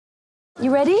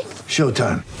You ready?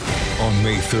 Showtime. On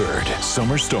May 3rd,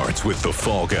 summer starts with The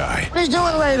Fall Guy. Let's do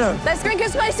it later. Let's drink a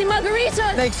spicy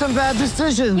margarita. Make some bad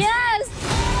decisions. Yes.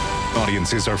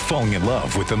 Audiences are falling in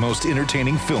love with the most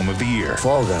entertaining film of the year.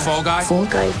 Fall Guy. Fall Guy? Fall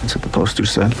Guy. That's what the poster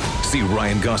said. See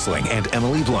Ryan Gosling and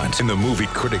Emily Blunt in the movie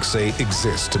critics say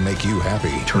exists to make you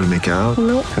happy. Trying to make it out?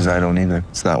 Nope. Because I don't either.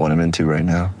 It's not what I'm into right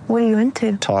now. What are you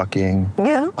into? Talking.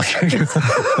 Yeah.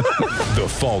 The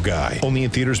Fall Guy. Only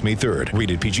in theaters May 3rd.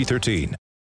 Rated PG-13.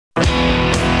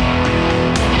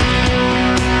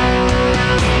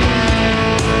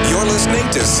 You're listening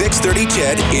to 630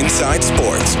 CHED Inside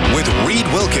Sports with Reed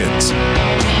Wilkins. All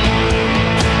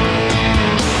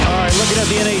right, looking at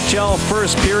the NHL,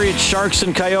 first period, Sharks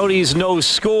and Coyotes, no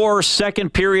score.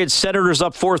 Second period, Senators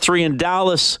up 4-3 in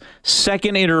Dallas.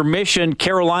 Second intermission,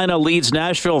 Carolina leads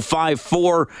Nashville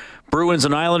 5-4. Bruins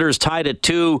and Islanders tied at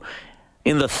 2.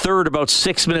 In the third, about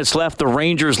 6 minutes left, the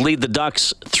Rangers lead the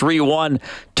Ducks 3-1.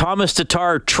 Thomas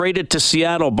Tatar traded to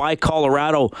Seattle by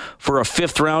Colorado for a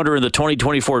fifth-rounder in the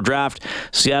 2024 draft.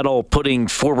 Seattle putting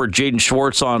forward Jaden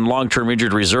Schwartz on long-term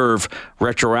injured reserve,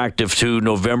 retroactive to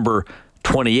November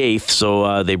 28th.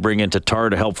 So they bring in Tatar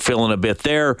to help fill in a bit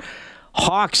there.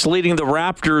 Hawks leading the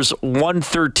Raptors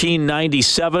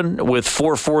 113-97 with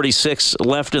 4:46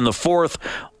 left in the fourth.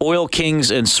 Oil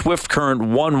Kings and Swift Current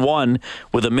 1-1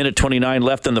 with 1:29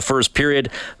 left in the first period.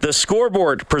 The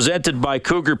scoreboard presented by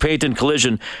Cougar Paint and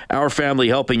Collision, our family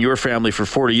helping your family for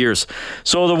 40 years.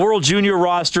 So the World Junior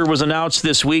roster was announced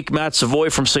this week. Matt Savoy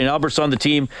from St. Albert's on the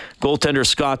team. Goaltender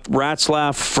Scott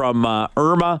Ratzlaff from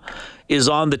Irma is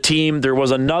on the team. There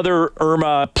was another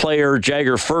Irma player,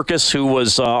 Jagger Furcus, who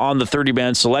was on the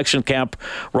 30-man selection camp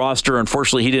roster.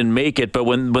 Unfortunately, he didn't make it. But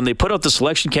when they put out the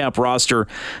selection camp roster,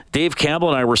 Dave Campbell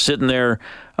and I were sitting there.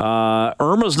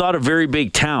 Irma's not a very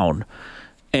big town.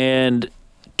 And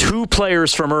 2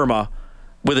 players from Irma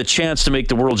with a chance to make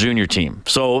the World Junior team.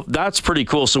 So that's pretty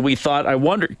cool. So we thought, I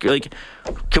wonder, can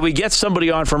we get somebody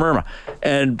on from Irma?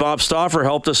 And Bob Stauffer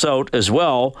helped us out as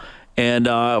well. And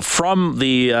from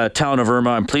the town of Irma,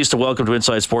 I'm pleased to welcome to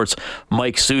Inside Sports,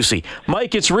 Mike Soucy.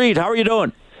 Mike, it's Reed. How are you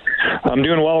doing? I'm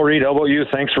doing well, Reed. How about you?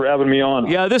 Thanks for having me on.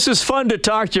 Yeah, this is fun to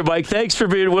talk to you, Mike. Thanks for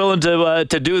being willing to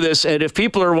do this. And if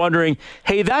people are wondering,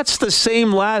 hey, that's the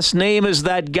same last name as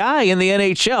that guy in the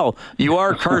NHL. You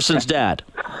are Carson's dad.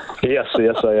 Yes,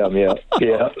 I am. Yeah.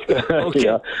 Okay.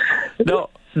 Yeah.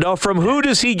 No, from who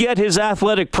does he get his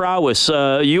athletic prowess?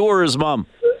 You or his mom?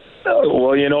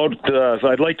 Well,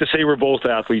 I'd like to say we're both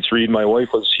athletes, Reed. My wife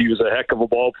she was a heck of a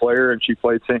ball player, and she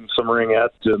played some ringette,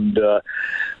 and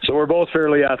so we're both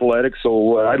fairly athletic.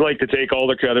 So I'd like to take all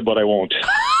the credit, but I won't.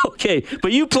 Okay,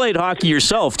 but you played hockey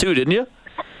yourself too, didn't you?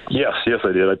 Yes,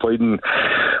 I did. I played some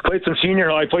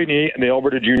senior. I played in the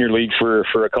Alberta Junior League for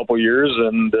a couple of years,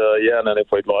 and and then I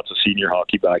played lots of senior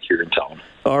hockey back here in town.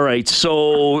 All right,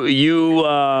 so you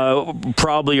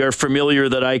probably are familiar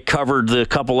that I covered the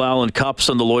couple Allen Cups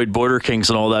and the Lloyd Border Kings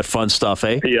and all that fun stuff,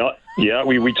 eh? Yeah,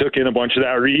 we took in a bunch of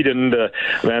that, Reed, and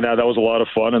man, that was a lot of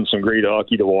fun and some great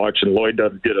hockey to watch. And Lloyd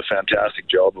did a fantastic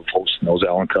job of hosting those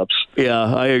Allen Cups.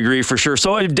 Yeah, I agree for sure.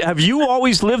 So, have you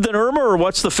always lived in Irma, or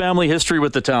what's the family history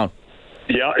with the town?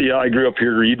 Yeah, I grew up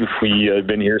here, Reed. We've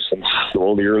been here since the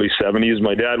early 70s.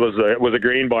 My dad was a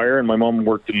grain buyer, and my mom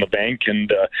worked in the bank,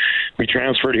 and we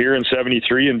transferred here in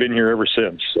 73 and been here ever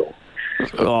since. So.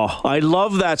 Oh, I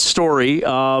love that story.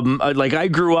 I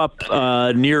grew up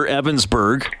near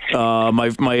Evansburg.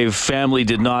 My family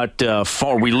did not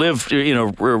farm. We lived,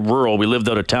 rural. We lived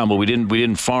out of town, but we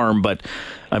didn't farm. But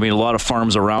I mean, a lot of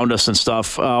farms around us and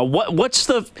stuff.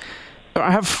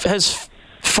 Has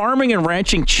farming and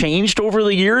ranching changed over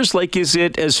the years? Like, is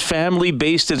it as family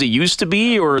based as it used to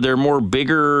be, or are there more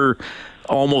bigger,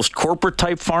 almost corporate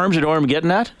type farms? You know what I'm getting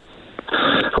at?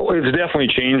 Well, it's definitely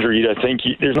changed, Reed. I think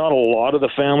there's not a lot of the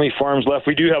family farms left.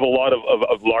 We do have a lot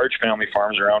of large family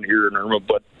farms around here in Irma,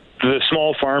 but the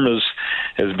small farm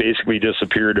has basically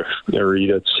disappeared, Reed.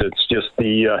 It's just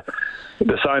the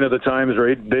sign of the times,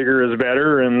 right? Bigger is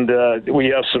better, and we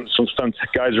have some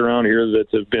guys around here that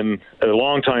have been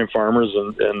long-time farmers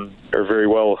and are very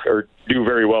well, or do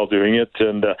very well doing it,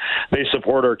 and they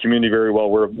support our community very well.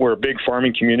 We're a big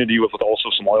farming community with also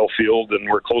some oil field, and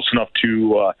we're close enough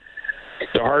to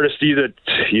the Hardesty that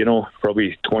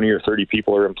probably 20 or 30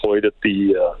 people are employed at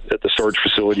the storage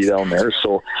facility down there.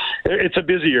 So it's a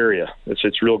busy area.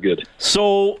 It's real good.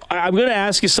 So I'm going to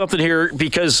ask you something here,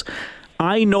 because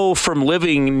I know from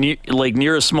living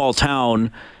near a small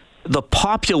town, the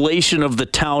population of the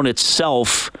town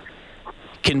itself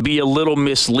can be a little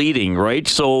misleading, right?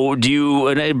 So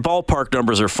and ballpark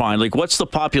numbers are fine. Like, what's the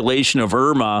population of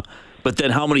Irma but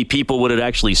then how many people would it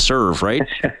actually serve, right?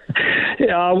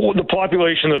 Yeah, well, the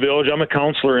population of the village, I'm a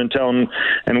counselor in town,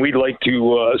 and we'd like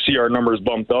to see our numbers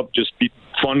bumped up, just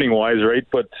funding-wise, right?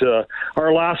 But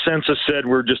our last census said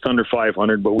we're just under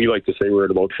 500, but we like to say we're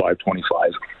at about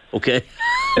 525. Okay.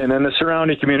 And then the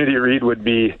surrounding community, Reed, would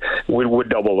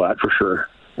double that for sure.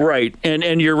 Right,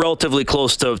 and you're relatively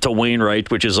close to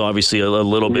Wainwright, which is obviously a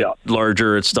little bit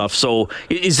larger and stuff. So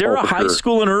is there a high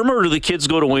school in Irma, or do the kids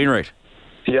go to Wainwright?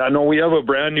 Yeah, no, we have a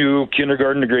brand new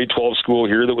kindergarten to grade 12 school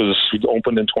here that was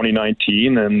opened in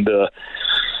 2019 and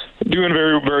doing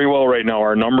very, very well right now.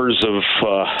 Our numbers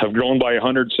have grown by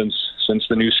 100 since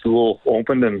the new school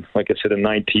opened, and like I said, in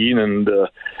 19, and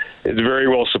it's very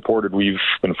well supported. We've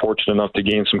been fortunate enough to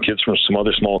gain some kids from some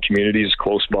other small communities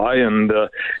close by, and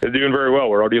they're doing very well.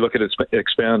 We're already looking at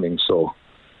expanding, so.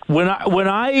 When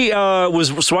I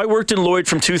worked in Lloyd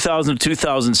from 2000 to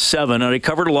 2007, and I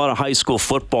covered a lot of high school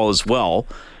football as well,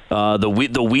 the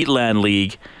Wheatland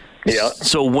League. Yeah.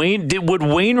 So would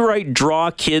Wainwright draw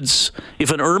kids?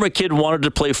 If an Irma kid wanted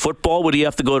to play football, would he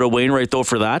have to go to Wainwright though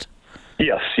for that?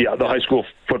 Yes, yeah. The high school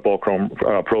football program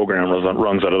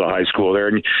runs out of the high school there,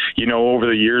 and over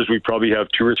the years we probably have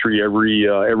 2 or 3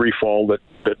 every fall that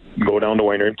go down to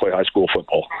Wainwright and play high school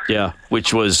football. Yeah,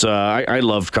 which was I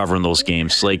loved covering those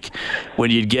games. Like when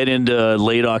you'd get into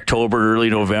late October, early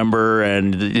November,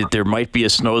 and there might be a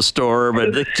snowstorm,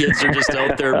 and the kids are just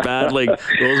out there battling.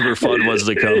 Those were fun ones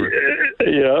to cover.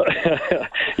 Yeah,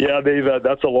 yeah.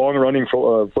 That's a long-running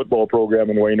football program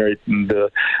in Wainwright, and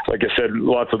like I said,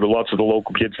 lots of the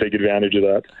local kids take advantage of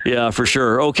that. Yeah, for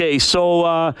sure. Okay,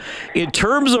 so in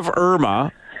terms of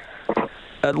Irma.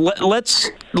 Let's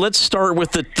start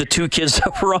with the 2 kids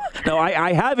that were on. Now,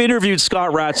 I have interviewed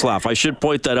Scott Ratzlaff. I should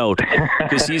point that out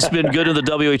because he's been good in the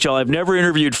WHL. I've never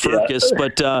interviewed Fergus,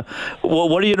 but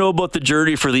what do you know about the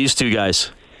journey for these 2 guys?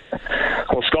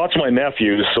 Well, Scott's my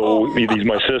nephew, so he's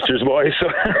my sister's boy. So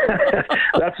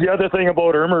that's the other thing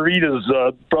about Irma. Reed is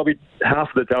probably half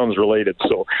of the town's related.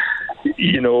 So,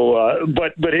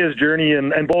 but his journey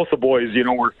and both the boys,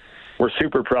 we're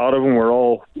super proud of them.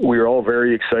 We were all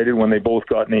very excited when they both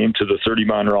got named to the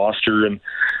 30-man roster, and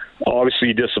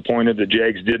obviously disappointed the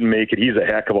Jags didn't make it. He's a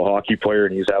heck of a hockey player,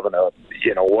 and he's having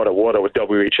what a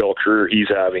WHL career he's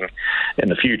having, and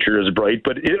the future is bright.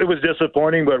 But it was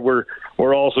disappointing. But we're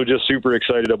also just super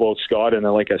excited about Scott, and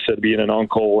like I said, being an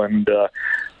uncle and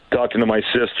talking to my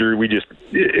sister,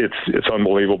 it's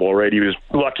unbelievable, right? He was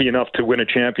lucky enough to win a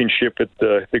championship at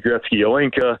the Gretzky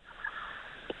Olinka.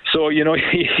 So,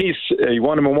 he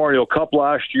won a Memorial Cup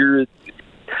last year.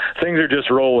 Things are just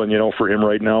rolling, for him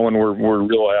right now, and we're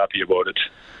real happy about it.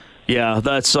 Yeah,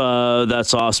 that's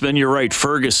awesome. And you're right,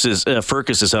 Fergus is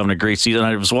having a great season.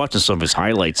 I was watching some of his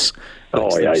highlights.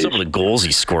 Some of the goals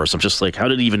he scores. I'm just like, how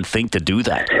did he even think to do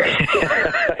that?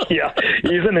 Yeah,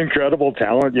 he's an incredible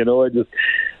talent.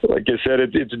 Like I said,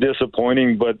 it's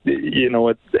disappointing, but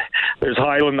there's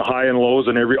high and lows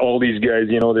in all these guys,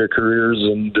 their careers,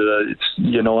 and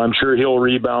I'm sure he'll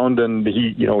rebound, and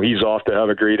he's off to have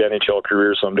a great NHL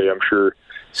career someday, I'm sure.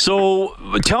 So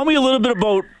tell me a little bit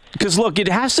about, because look, it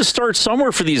has to start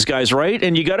somewhere for these guys, right?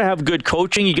 And you got to have good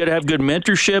coaching, you got to have good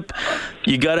mentorship,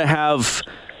 you got to have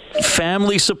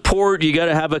family support, you got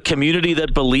to have a community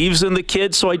that believes in the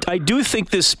kids. So I do think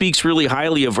this speaks really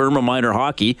highly of Irma minor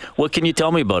hockey. What can you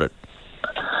tell me about it?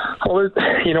 Well,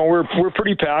 we're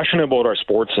pretty passionate about our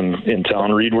sports in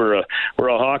town, Reed. We're a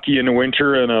hockey in the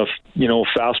winter and a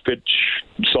fast pitch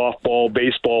softball,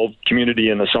 baseball community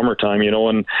in the summertime.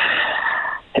 And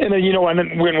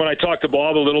then when I talked to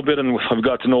Bob a little bit, and I've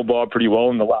got to know Bob pretty well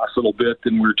in the last little bit,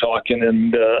 and we were talking,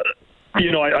 and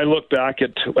I look back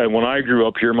at when I grew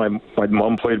up here. My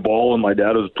mom played ball, and my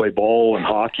dad played ball and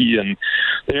hockey, and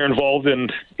they're involved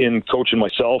in coaching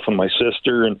myself and my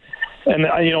sister, and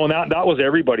that was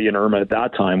everybody in Irma at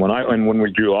that time when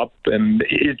we grew up, and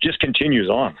it just continues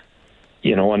on,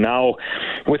 And now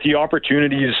with the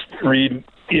opportunities, Reed,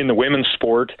 in the women's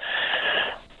sport,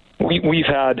 we've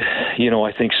had,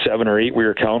 I think 7 or 8, we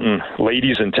were counting,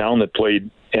 ladies in town that played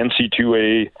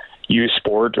NC2A youth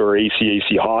sport or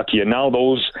ACAC hockey, and now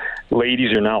those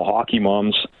ladies are now hockey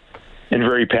moms and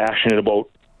very passionate about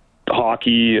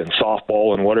hockey and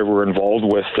softball and whatever we're involved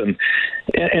with, and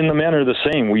the men are the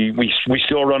same. We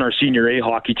still run our Senior A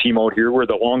hockey team out here. We're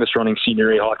the longest running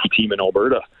Senior A hockey team in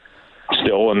Alberta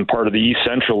still, and part of the East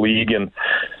Central League, and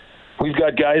we've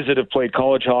got guys that have played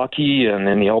college hockey and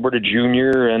in the Alberta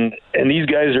Junior, and these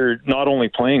guys are not only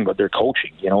playing, but they're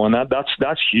coaching, and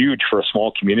that's huge for a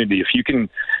small community. If you can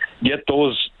get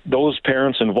those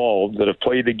parents involved that have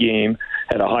played the game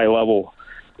at a high level,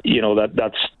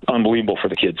 that's unbelievable for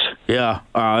the kids. Yeah,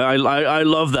 I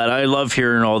love that. I love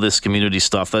hearing all this community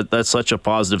stuff. That's such a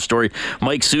positive story.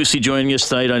 Mike Susie joining us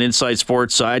tonight on Inside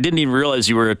Sports. I didn't even realize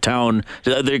you were a town.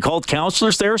 They're called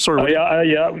counselors there, sort of. Yeah.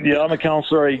 I'm a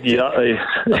counselor.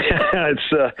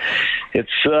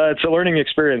 It's a learning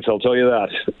experience. I'll tell you that.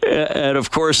 And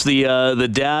of course, the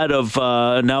dad of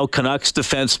now Canucks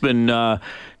defenseman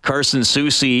Carson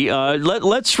Susie.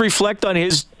 Let's reflect on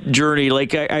his journey.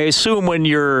 Like I assume when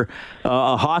you're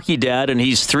a hockey dad and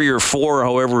he's 3 or 4,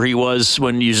 however he was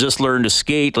when you just learned to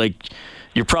skate, like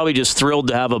you're probably just thrilled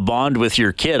to have a bond with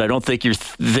your kid. I don't think you're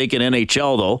thinking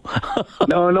NHL though.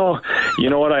 No. You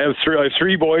know what? I have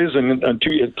 3 boys and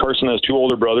 2. Carson has 2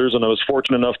 older brothers, and I was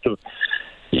fortunate enough to,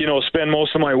 spend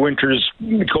most of my winters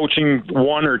coaching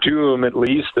 1 or 2 of them at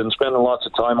least, and spending lots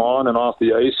of time on and off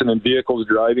the ice and in vehicles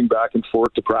driving back and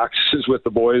forth to practices with the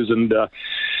boys. And,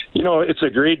 it's a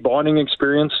great bonding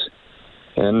experience.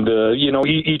 And,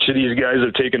 each of these guys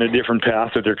have taken a different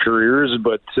path of their careers,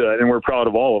 but and we're proud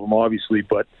of all of them, obviously.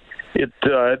 But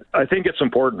I think it's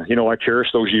important. I cherish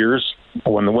those years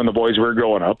when the boys were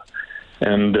growing up.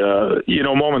 And,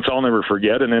 moments I'll never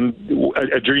forget. And then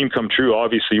a dream come true,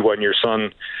 obviously, when your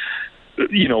son,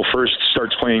 first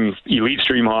starts playing elite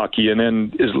stream hockey and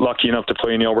then is lucky enough to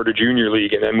play in the Alberta Junior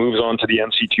League and then moves on to the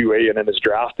NC2A and then is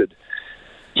drafted,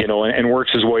 and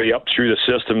works his way up through the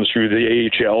systems, through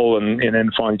the AHL and then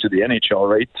finally to the NHL,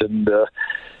 right? And,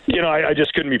 I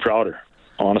just couldn't be prouder,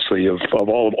 honestly, of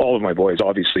all of my boys,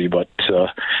 obviously, but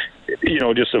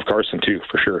just of Carson too,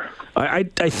 for sure. I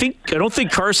don't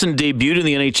think Carson debuted in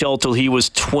the NHL till he was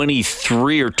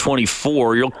 23 or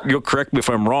 24. You'll correct me if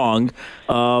I'm wrong.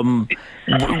 When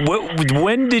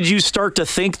did you start to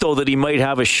think though that he might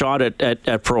have a shot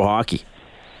at pro hockey?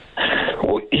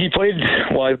 Well, he played in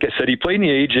the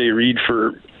AJ Reed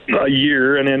for a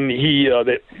year, and then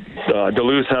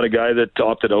Duluth had a guy that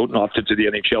opted out and opted to the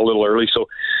NHL a little early, so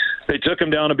they took him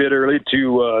down a bit early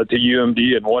to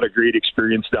UMD, and what a great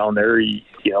experience down there. He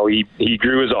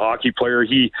grew as a hockey player.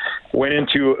 He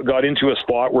got into a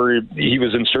spot where he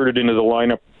was inserted into the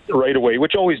lineup right away,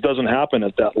 which always doesn't happen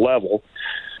at that level.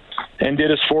 And did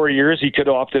his 4 years. He could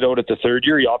have opted out at the 3rd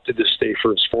year. He opted to stay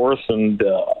for his 4th, and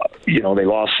they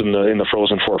lost in the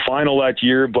Frozen Four final that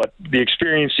year. But the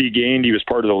experience he gained, he was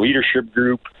part of the leadership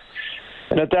group.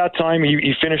 And at that time,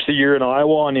 he finished the year in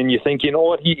Iowa, and then you think,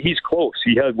 he's close.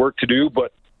 He had work to do,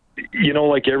 but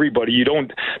like everybody,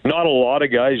 not a lot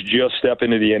of guys just step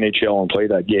into the NHL and play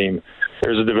that game.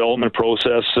 There's a development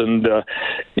process, and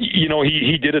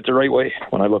he did it the right way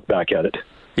when I look back at it.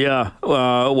 Yeah,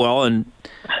 and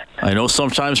I know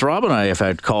sometimes Rob and I have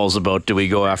had calls about do we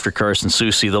go after Carson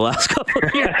Susie the last couple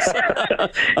of years.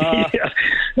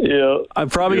 Yeah. I'm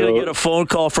probably going to get a phone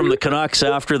call from the Canucks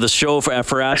after the show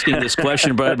for asking this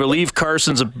question, but I believe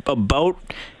Carson's about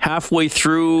halfway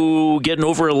through getting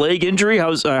over a leg injury.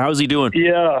 How's he doing?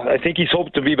 Yeah, I think he's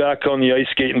hoped to be back on the ice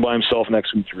skating by himself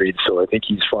next week, Reed. So I think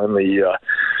he's finally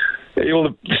able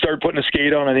to start putting a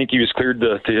skate on. I think he was cleared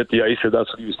to hit the ice, or that's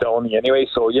what he was telling me anyway.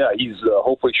 So yeah, he's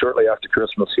hopefully shortly after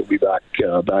Christmas he'll be back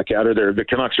at it. The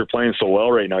Canucks are playing so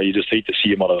well right now. You just hate to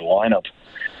see him out of the lineup.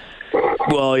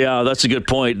 Well, yeah, that's a good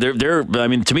point. They're I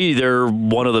mean, to me, they're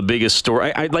one of the biggest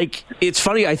stories. It's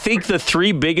funny. I think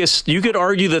you could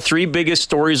argue the 3 biggest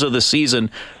stories of the season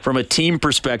from a team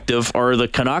perspective are the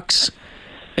Canucks,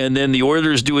 and then the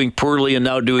Oilers doing poorly and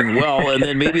now doing well, and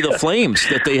then maybe the Flames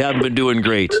that they haven't been doing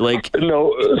great.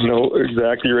 No,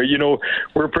 exactly right.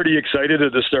 We're pretty excited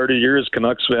at the start of the year as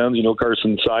Canucks fans.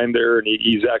 Carson signed there, and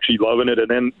he's actually loving it. And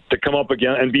then to come up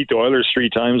again and beat the Oilers 3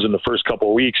 times in the first couple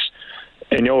of weeks.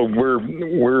 And we're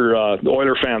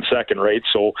Oiler fans second, right?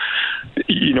 So,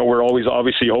 we're always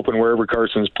obviously hoping wherever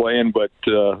Carson's playing, but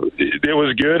it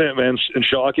was good and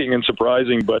shocking and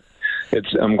surprising. But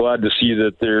I'm glad to see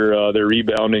that they're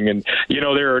rebounding, and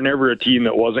they're never a team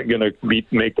that wasn't going to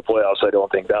make the playoffs. I don't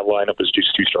think that lineup is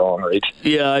just too strong, right?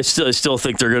 Yeah, I still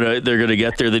think they're gonna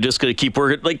get there. They're just gonna keep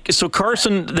working. So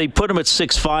Carson, they put him at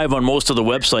 6'5" on most of the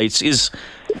websites. Is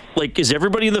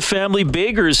everybody in the family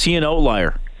big, or is he an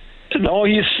outlier? No,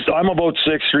 I'm about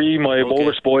 6'3". My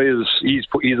oldest boy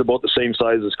he's about the same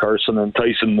size as Carson, and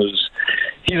Tyson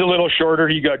he's a little shorter.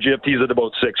 He got gypped. He's at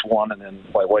about 6'1", and then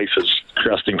my wife is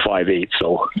cresting 5'8".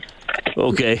 So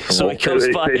okay, so he comes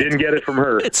by. They didn't get it from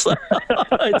her.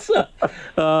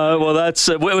 Well, that's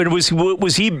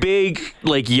was he big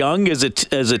young as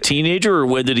a teenager, or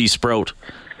when did he sprout?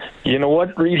 You know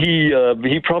what, Reed?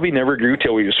 He probably never grew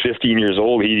till he was 15 years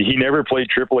old. He never played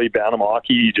AAA Bantam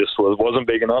hockey. He just wasn't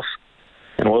big enough.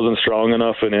 wasn't strong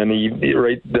enough. And then he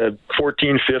right the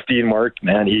 14-15 mark,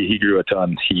 man, he grew a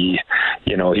ton. He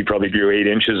probably grew 8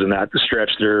 inches in that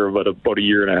stretch there, about a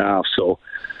year and a half. So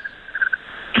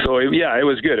it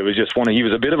was good. It was just he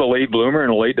was a bit of a late bloomer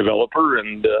and a late developer,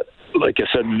 and like I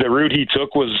said, the route he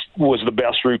took was the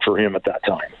best route for him at that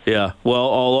time. Yeah,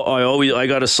 well, I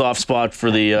got a soft spot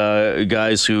for the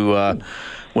guys who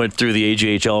went through the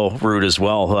AJHL route as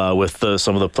well, with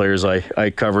some of the players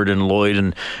I covered in Lloyd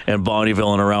and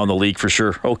Bonnyville and around the league for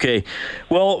sure. Okay,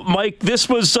 well, Mike, this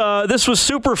was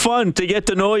super fun to get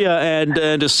to know you and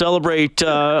to celebrate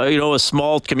a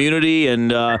small community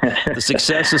and the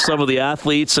success of some of the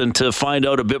athletes, and to find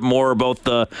out a bit more about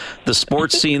the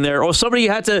sports scene there. Oh, somebody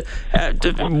had to.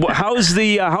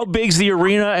 How big's the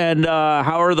arena, and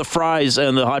how are the fries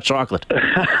and the hot chocolate?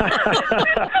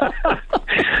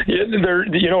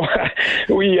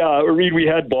 We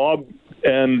had Bob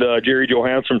and Jerry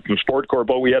Johansson from Sport Corp,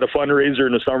 but we had a fundraiser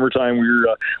in the summertime.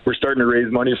 We're starting to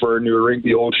raise money for our new rink.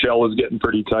 The old shell is getting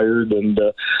pretty tired, and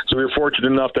so we were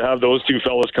fortunate enough to have those two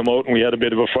fellas come out, and we had a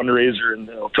bit of a fundraiser, and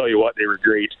I'll tell you what, they were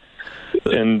great.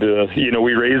 And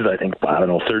we raised, I think,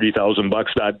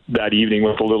 $30,000 that evening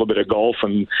with a little bit of golf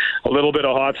and a little bit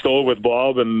of hot stove with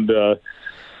Bob and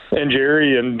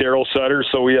Jerry and Daryl Sutter.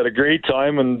 So we had a great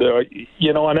time, and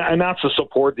and that's the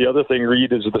support. The other thing,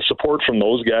 Reed, is the support from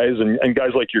those guys and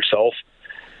guys like yourself,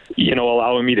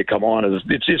 allowing me to come on.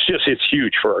 It's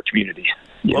huge for our community.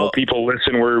 People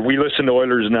listen. We listen to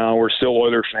Oilers now. We're still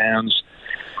Oiler fans,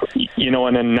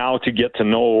 and then now to get to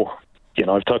know,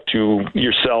 I've talked to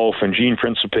yourself and Gene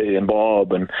Principe and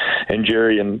Bob and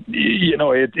Jerry, and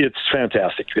it's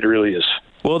fantastic. It really is.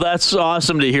 Well, that's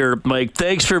awesome to hear, Mike.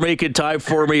 Thanks for making time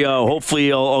for me.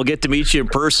 Hopefully I'll get to meet you in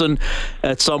person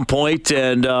at some point,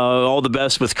 and all the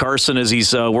best with Carson as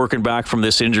he's working back from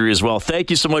this injury as well. Thank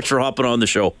you so much for hopping on the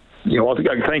show.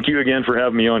 Thank you again for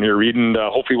having me on here, Reed, and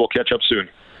hopefully we'll catch up soon.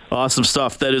 Awesome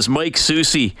stuff. That is Mike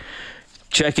Soucy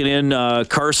checking in,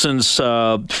 Carson's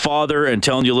father, and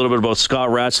telling you a little bit about Scott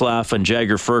Ratzlaff and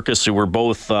Jagger Furcus, who were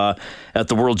both at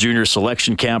the World Junior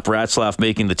Selection Camp. Ratzlaff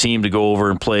making the team to go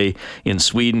over and play in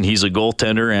Sweden. He's a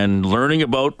goaltender, and learning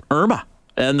about Irma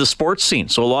and the sports scene.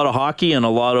 So a lot of hockey and a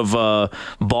lot of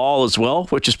ball as well,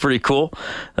 which is pretty cool.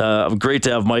 Great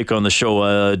to have Mike on the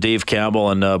show. Dave Campbell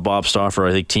and Bob Stauffer,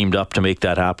 I think, teamed up to make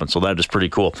that happen. So that is pretty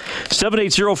cool.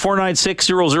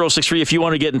 780-496-0063. If you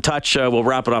want to get in touch, we'll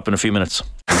wrap it up in a few minutes.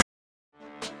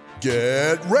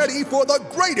 Get ready for the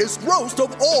greatest roast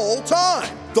of all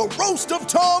time. The Roast of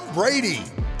Tom Brady.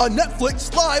 A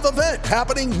Netflix live event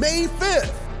happening May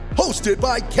 5th. Hosted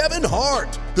by Kevin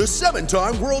Hart, the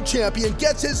 7-time world champion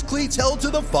gets his cleats held to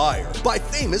the fire by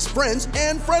famous friends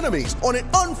and frenemies on an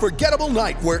unforgettable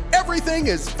night where everything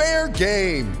is fair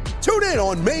game. Tune in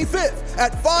on May 5th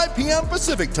at 5 p.m.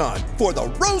 Pacific time for the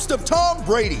Roast of Tom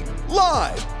Brady,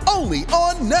 live only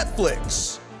on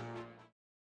Netflix.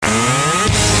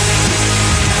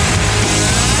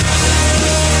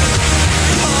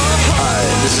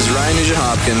 This is Ryan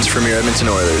Nugent-Hopkins from your Edmonton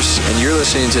Oilers, and you're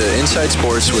listening to Inside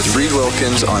Sports with Reed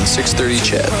Wilkins on 630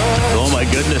 CHED. Oh my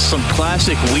goodness, some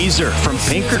classic Weezer from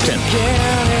Pinkerton.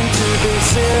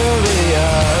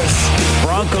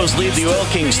 Broncos lead the Oil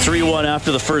Kings 3-1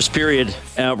 after the first period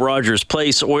at Rogers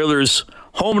Place. Oilers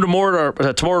home tomorrow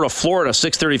to Florida,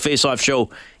 6:30 face-off show.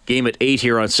 Game at 8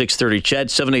 here on 630 CHED.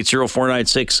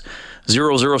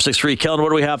 780-496-0063. Kellen, what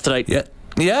do we have tonight?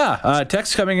 Yeah,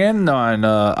 text coming in on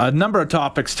a number of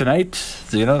topics tonight.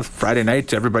 Friday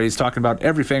night, everybody's talking about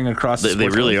everything across the They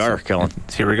really are, Kellen.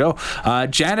 Here we go.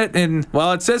 Janet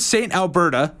it says St.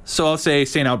 Alberta, so I'll say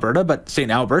St. Alberta, but St.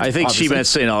 Albert. I think obviously. she meant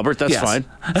St. Albert. That's fine.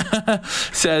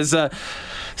 Says,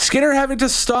 Skinner having to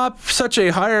stop such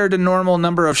a higher than normal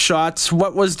number of shots.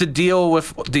 What was the deal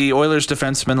with the Oilers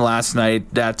defenseman last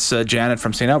night? That's Janet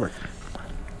from St. Albert.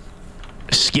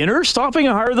 Skinner stopping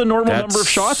a higher than normal number of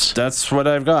shots? That's what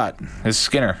I've got, is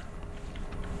Skinner.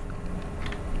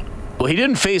 Well, he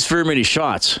didn't face very many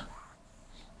shots.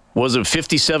 Was it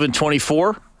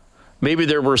 57-24? Maybe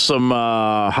there were some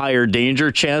higher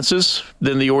danger chances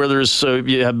than the Oilers.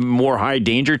 You have more high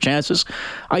danger chances.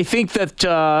 I think that,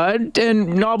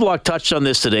 and Knobloch touched on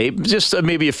this today, just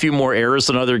maybe a few more errors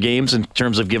than other games in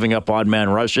terms of giving up odd man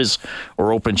rushes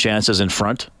or open chances in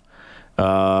front.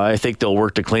 I think they'll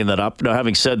work to clean that up. Now,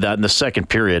 having said that, in the second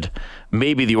period,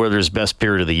 maybe the Oilers' best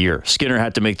period of the year. Skinner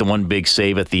had to make the one big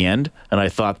save at the end, and I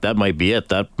thought that might be it.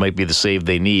 That might be the save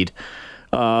they need.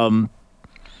 I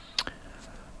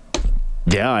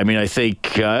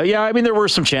think there were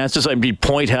some chances.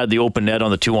 Point had the open net on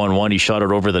the 2-on-1. He shot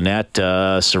it over the net.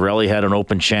 Cirelli had an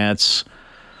open chance.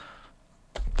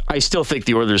 I still think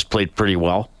the Oilers played pretty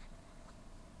well.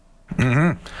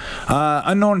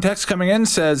 Unknown text coming in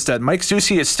says that Mike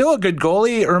Susi is still a good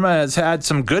goalie. Irma has had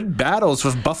some good battles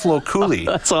with Buffalo Cooley.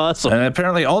 That's awesome. And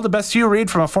apparently all the best to you, Reed,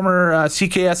 from a former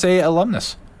CKSA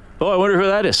alumnus. Oh, I wonder who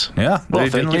that is. Yeah, well, they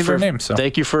didn't leave their name. So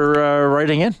thank you for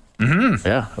writing in. Mm-hmm.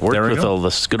 Yeah, worked with all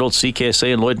this good old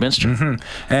CKSA in Lloydminster.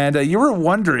 Mm-hmm. And you were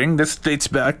wondering, this dates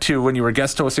back to when you were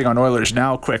guest hosting on Oilers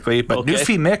Now quickly, but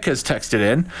Newfie Mick has texted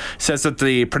in, says that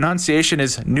the pronunciation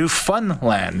is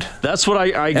Newfoundland. That's what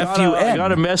I got. I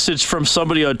got a message from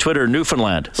somebody on Twitter,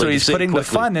 Newfoundland. So he's putting the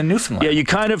fun in Newfoundland. Yeah, you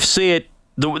kind of say it.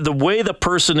 The way the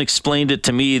person explained it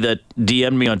to me that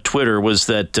DM'd me on Twitter was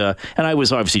that, and I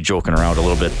was obviously joking around a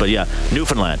little bit, but yeah,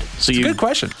 Newfoundland. So it's a good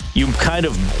question. You kind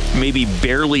of maybe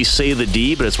barely say the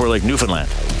D, but it's more like Newfoundland.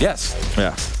 Yes.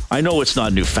 Yeah. I know it's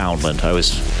not Newfoundland. I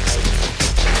was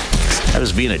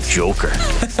being a joker.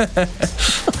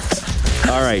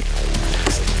 All right.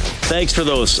 Thanks for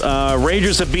those.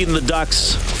 Rangers have beaten the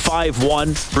Ducks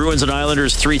 5-1. Bruins and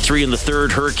Islanders 3-3 in the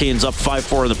third. Hurricanes up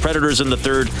 5-4 on the Predators in the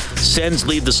third. Sens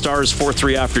lead the Stars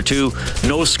 4-3 after 2.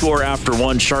 No score after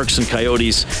 1. Sharks and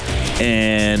Coyotes.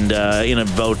 And in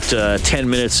about 10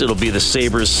 minutes, it'll be the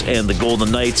Sabres and the Golden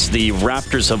Knights. The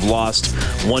Raptors have lost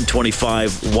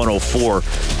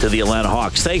 125-104 to the Atlanta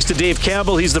Hawks. Thanks to Dave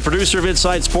Campbell. He's the producer of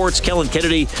Inside Sports. Kellen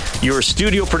Kennedy, your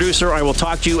studio producer. I will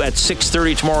talk to you at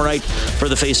 6:30 tomorrow night for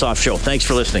the Face Off Show. Thanks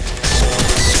for listening.